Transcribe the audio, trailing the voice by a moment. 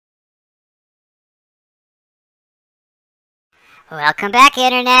Welcome back,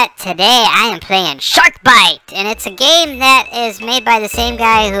 Internet. Today I am playing Shark Bite, and it's a game that is made by the same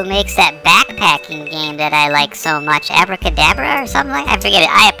guy who makes that backpacking game that I like so much. Abracadabra or something like that? I forget it.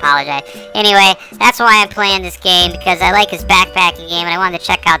 I apologize. Anyway, that's why I'm playing this game, because I like his backpacking game, and I wanted to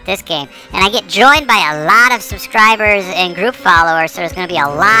check out this game. And I get joined by a lot of subscribers and group followers, so there's going to be a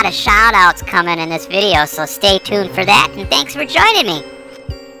lot of shout-outs coming in this video, so stay tuned for that, and thanks for joining me.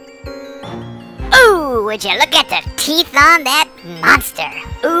 Ooh, would you look at the teeth on that monster?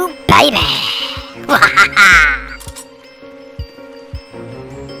 Ooh, baby!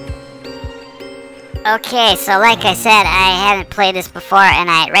 Okay, so like I said, I haven't played this before, and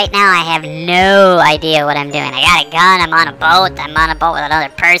right now I have no idea what I'm doing. I got a gun, I'm on a boat with another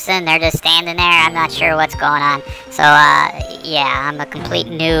person, they're just standing there, I'm not sure what's going on. So, yeah, I'm a complete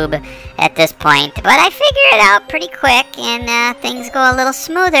noob at this point, but I figure it out pretty quick, and things go a little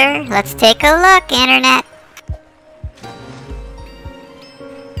smoother. Let's take a look, Internet.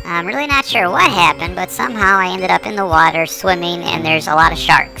 I'm really not sure what happened, but somehow I ended up in the water swimming, and there's a lot of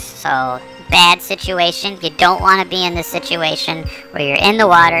sharks, so bad situation. You don't want to be in this situation where you're in the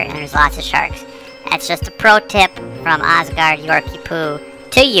water and there's lots of sharks. That's just a pro tip from Asgard, Yorkipoo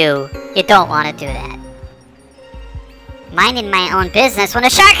to you. You don't want to do that. Minding my own business when a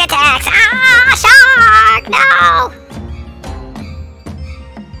shark attacks! Ah, shark! No!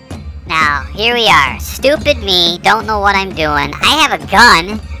 Now, here we are. Stupid me, don't know what I'm doing. I have a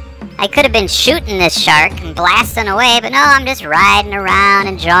gun. I could have been shooting this shark and blasting away, but no, I'm just riding around,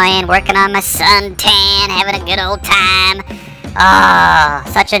 enjoying, working on my suntan, having a good old time. Oh,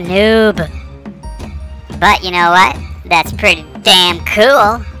 such a noob. But you know what? That's pretty damn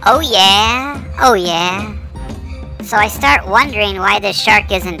cool. Oh yeah, oh yeah. So I start wondering why this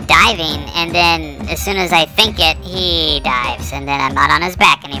shark isn't diving, and then as soon as I think it, he dives, and then I'm not on his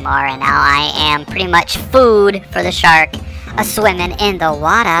back anymore, and now I am pretty much food for the shark, a-swimming in the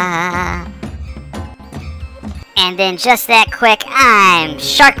water. And then just that quick, I'm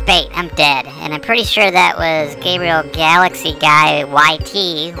shark bait, I'm dead. And I'm pretty sure that was Gabriel Galaxy Guy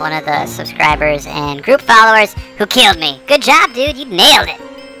YT, one of the subscribers and group followers, who killed me. Good job, dude, you nailed it.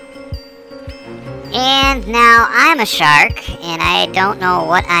 And now I'm a shark, and I don't know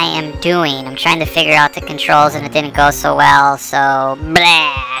what I am doing. I'm trying to figure out the controls, and it didn't go so well, so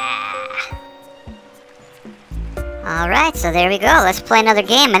blah. Alright, so there we go. Let's play another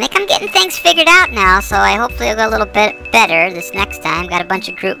game. I think I'm getting things figured out now, so I hopefully it'll go a little bit better this next time. Got a bunch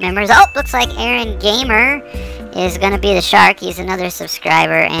of group members. Oh, looks like Aaron Gamer is going to be the shark. He's another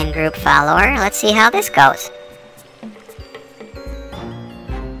subscriber and group follower. Let's see how this goes.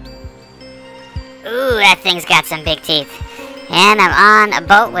 Ooh, that thing's got some big teeth. And I'm on a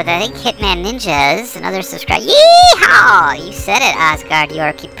boat with, I think, Hitman Ninjas, another subscriber. Yeehaw! You said it, Asgard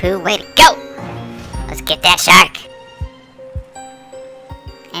Yorkipoo. Way to go! Let's get that shark.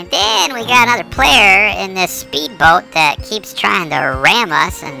 And then we got another player in this speedboat that keeps trying to ram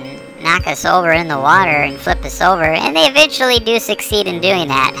us and knock us over in the water and flip us over. And they eventually do succeed in doing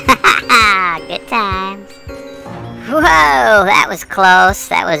that. Good times. Whoa, that was close.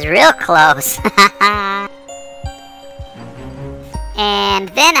 That was real close. And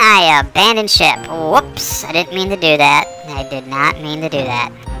then I abandoned ship. Whoops, I didn't mean to do that. I did not mean to do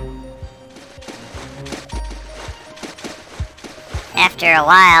that. After a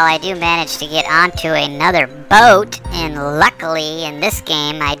while, I do manage to get onto another boat, and luckily in this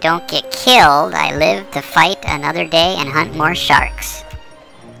game I don't get killed. I live to fight another day and hunt more sharks.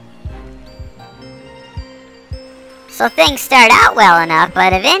 So things start out well enough,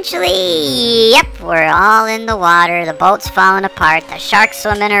 but eventually, yep, we're all in the water, the boat's falling apart, the shark's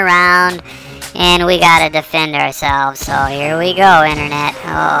swimming around, and we gotta defend ourselves. So here we go, Internet.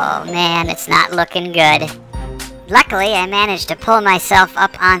 Oh man, it's not looking good. Luckily, I managed to pull myself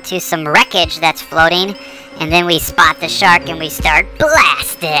up onto some wreckage that's floating, and then we spot the shark and we start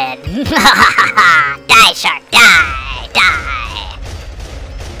blasting. Die, shark, die, die.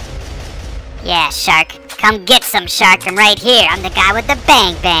 Yeah, shark, come get some, shark. I'm right here. I'm the guy with the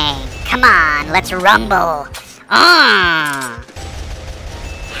bang bang. Come on, let's rumble. Ha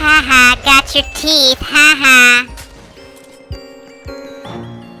ha, got your teeth, ha ha.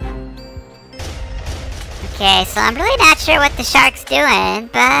 Okay, so I'm really not sure what the shark's doing,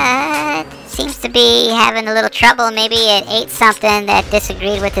 but it seems to be having a little trouble. Maybe it ate something that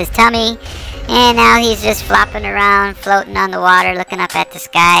disagreed with his tummy, and now he's just flopping around, floating on the water, looking up at the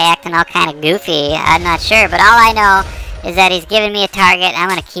sky, acting all kind of goofy. I'm not sure, but all I know is that he's giving me a target, and I'm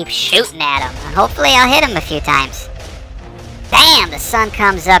going to keep shooting at him, and hopefully I'll hit him a few times. Bam! The sun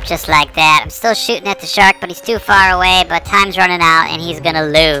comes up just like that. I'm still shooting at the shark, but he's too far away, but time's running out, and he's going to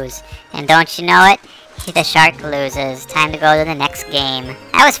lose. And don't you know it? the shark loses. Time to go to the next game.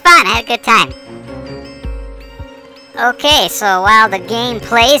 That was fun. I had a good time. Okay, so while the game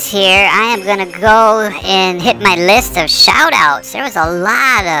plays here, I am gonna go and hit my list of shoutouts. There was a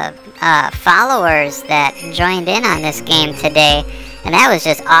lot of followers that joined in on this game today, and that was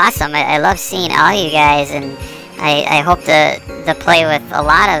just awesome. I love seeing all you guys, and I hope to play with a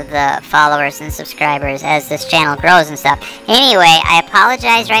lot of the followers and subscribers as this channel grows and stuff. Anyway, I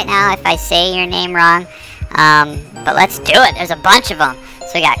apologize right now if I say your name wrong, but let's do it. There's a bunch of them.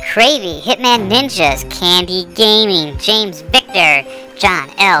 So we got Cravey, Hitman Ninjas, Candy Gaming, James Victor, John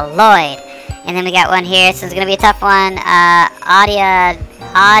L. Lloyd. And then we got one here. This is going to be a tough one. Oddavij.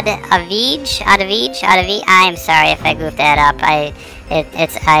 I'm sorry if I goofed that up.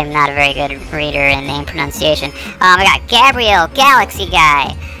 I'm not a very good reader in name pronunciation. We got Gabriel, Galaxy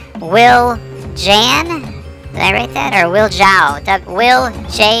Guy, Will Jan. Did I write that? Or Will Zhao. Will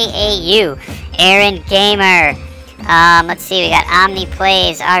J-A-U. Aaron Gamer. Let's see, we got Omni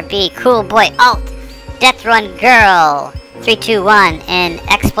Plays, RB, Cool Boy Alt, Death Run Girl, 321, and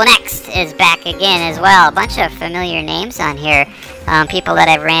Exponext is back again as well. A bunch of familiar names on here. People that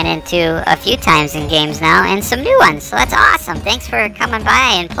I've ran into a few times in games now, and some new ones. So that's awesome. Thanks for coming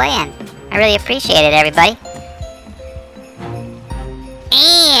by and playing. I really appreciate it, everybody.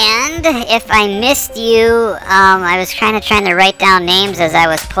 And if I missed you, I was trying to write down names as I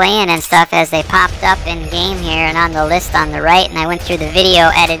was playing and stuff as they popped up in game here and on the list on the right, and I went through the video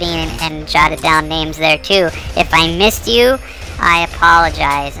editing and jotted down names there too. If I missed you, I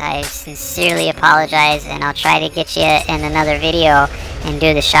apologize. I sincerely apologize, and I'll try to get you in another video and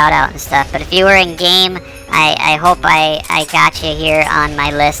do the shout out and stuff. But if you were in game, I hope I got you here on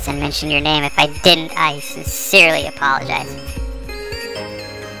my list and mentioned your name. If I didn't, I sincerely apologize.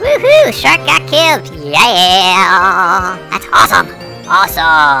 Woohoo! Shark got killed! Yeah! That's awesome!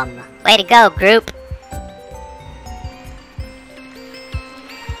 Awesome! Way to go, group!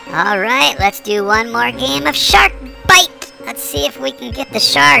 Alright, let's do one more game of Shark Bite! Let's see if we can get the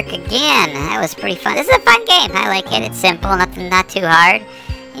shark again. That was pretty fun. This is a fun game. I like it. It's simple, not too hard.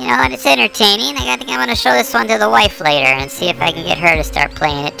 You know, and it's entertaining. I think I'm going to show this one to the wife later and see if I can get her to start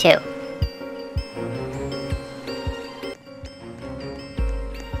playing it too.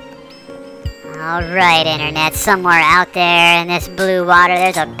 Alright, Internet, somewhere out there in this blue water,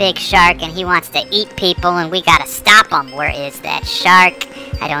 there's a big shark and he wants to eat people and we gotta stop him. Where is that shark?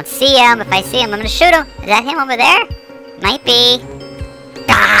 I don't see him. If I see him, I'm gonna shoot him. Is that him over there? Might be.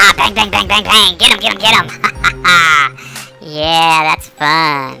 Ah, bang, bang, bang, bang, bang. Get him, get him, get him. Yeah, that's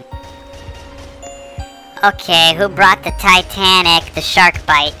fun. Okay, who brought the Titanic? The shark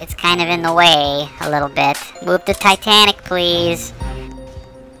bite. It's kind of in the way a little bit. Move the Titanic, please.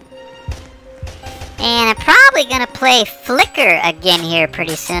 And I'm probably going to play Flicker again here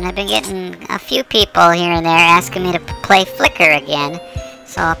pretty soon. I've been getting a few people here and there asking me to play Flicker again.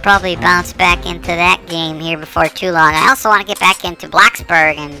 So I'll probably bounce back into that game here before too long. I also want to get back into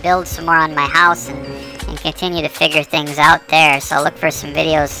Bloxburg and build some more on my house and continue to figure things out there. So look for some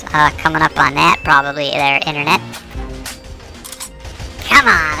videos coming up on that probably there, Internet. Come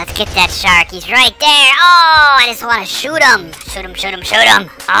on, let's get that shark. He's right there. Oh, I just want to shoot him. Shoot him, shoot him, shoot him.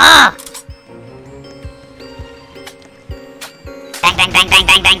 Oh! Bang, bang, bang, bang,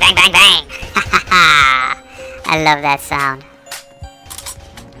 bang, bang, bang, bang, bang. Ha ha ha. I love that sound.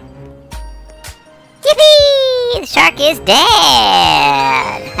 Yippee! The shark is dead.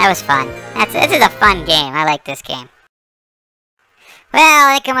 That was fun. This is a fun game. I like this game. Well,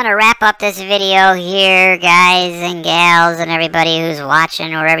 I think I'm going to wrap up this video here, guys and gals and everybody who's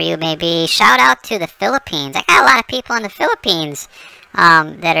watching, wherever you may be. Shout out to the Philippines. I got a lot of people in the Philippines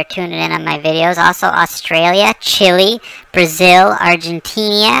that are tuning in on my videos. Also Australia, Chile, Brazil,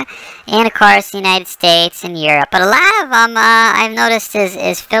 Argentina, and of course the United States and Europe. But a lot of them I've noticed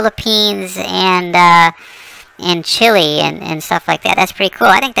is Philippines and Chile and stuff like that. That's pretty cool.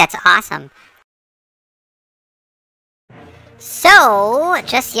 I think that's awesome. So,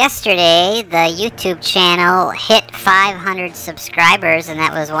 just yesterday, the YouTube channel hit 500 subscribers, and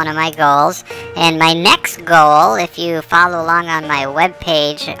that was one of my goals. And my next goal, if you follow along on my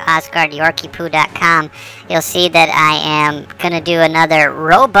webpage, asgardyorkipoo.com, you'll see that I am going to do another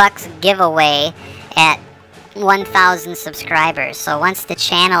Robux giveaway at 1,000 subscribers. So once the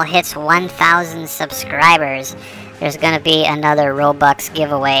channel hits 1,000 subscribers, there's going to be another Robux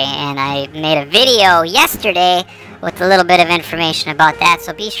giveaway. And I made a video yesterday with a little bit of information about that,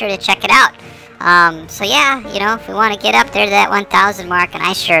 so be sure to check it out. So yeah, you know, if we want to get up there to that 1,000 mark, and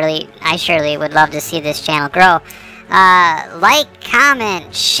I surely would love to see this channel grow, like,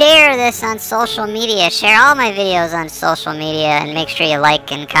 comment, share this on social media. Share all my videos on social media, and make sure you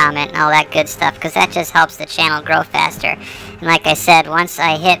like and comment and all that good stuff, because that just helps the channel grow faster. And like I said, once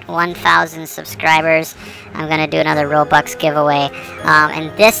I hit 1,000 subscribers, I'm going to do another Robux giveaway.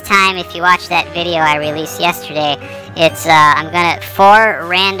 And this time, if you watch that video I released yesterday, it's I'm going to 4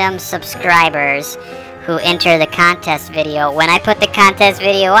 random subscribers who enter the contest video. When I put the contest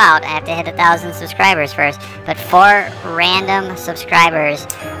video out, I have to hit 1,000 subscribers first, but 4 random subscribers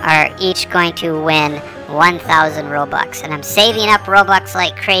are each going to win 1,000 Robux. And I'm saving up Robux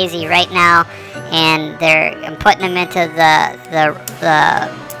like crazy right now, and I'm putting them into the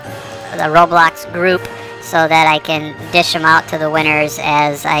Roblox group so that I can dish them out to the winners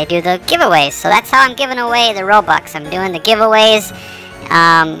as I do the giveaways. So that's how I'm giving away the Robux. I'm doing the giveaways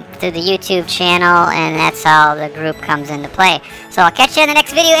through the YouTube channel, and that's how the group comes into play. So I'll catch you in the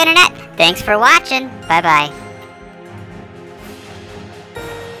next video, Internet. Thanks for watching. Bye-bye.